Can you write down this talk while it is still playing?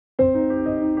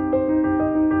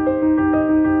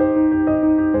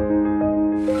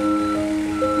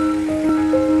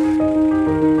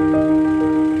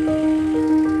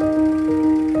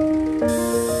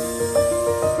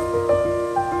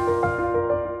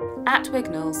At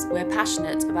Wignall's, we're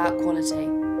passionate about quality.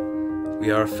 We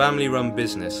are a family-run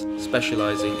business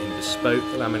specialising in bespoke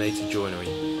laminated joinery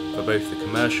for both the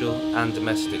commercial and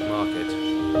domestic market.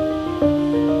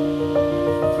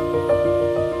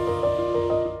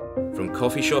 From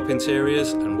coffee shop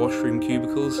interiors and washroom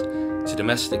cubicles to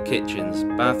domestic kitchens,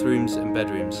 bathrooms and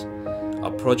bedrooms,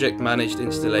 our project-managed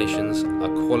installations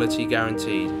are quality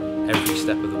guaranteed every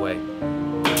step of the way.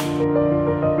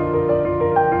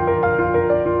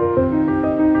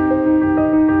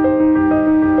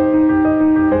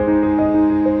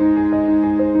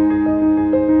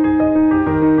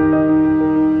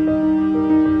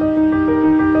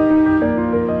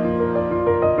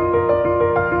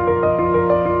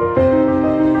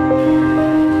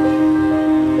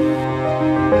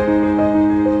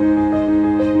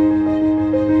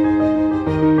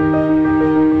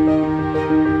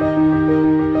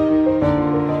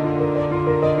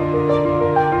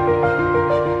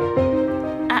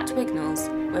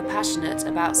 We're passionate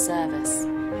about service.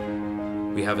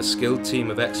 We have a skilled team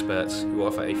of experts who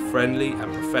offer a friendly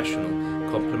and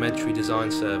professional complementary design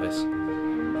service.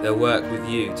 They'll work with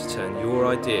you to turn your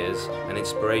ideas and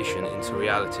inspiration into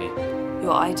reality.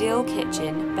 Your ideal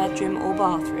kitchen, bedroom or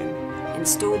bathroom,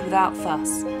 installed without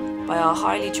fuss by our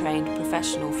highly trained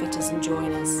professional fitters and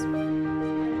joiners.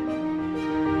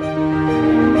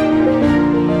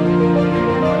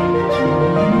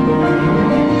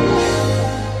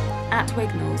 At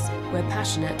Wignall's, we're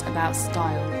passionate about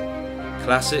style.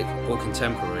 Classic or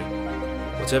contemporary,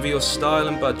 whatever your style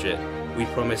and budget, we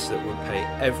promise that we'll pay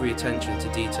every attention to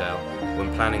detail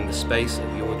when planning the space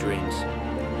of your dreams.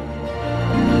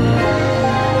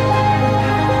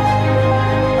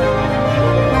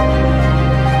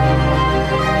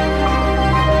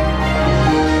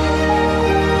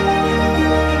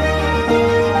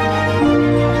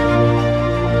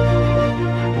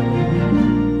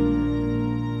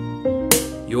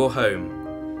 Your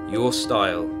home, your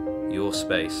style, your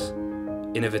space,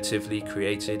 innovatively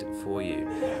created for you.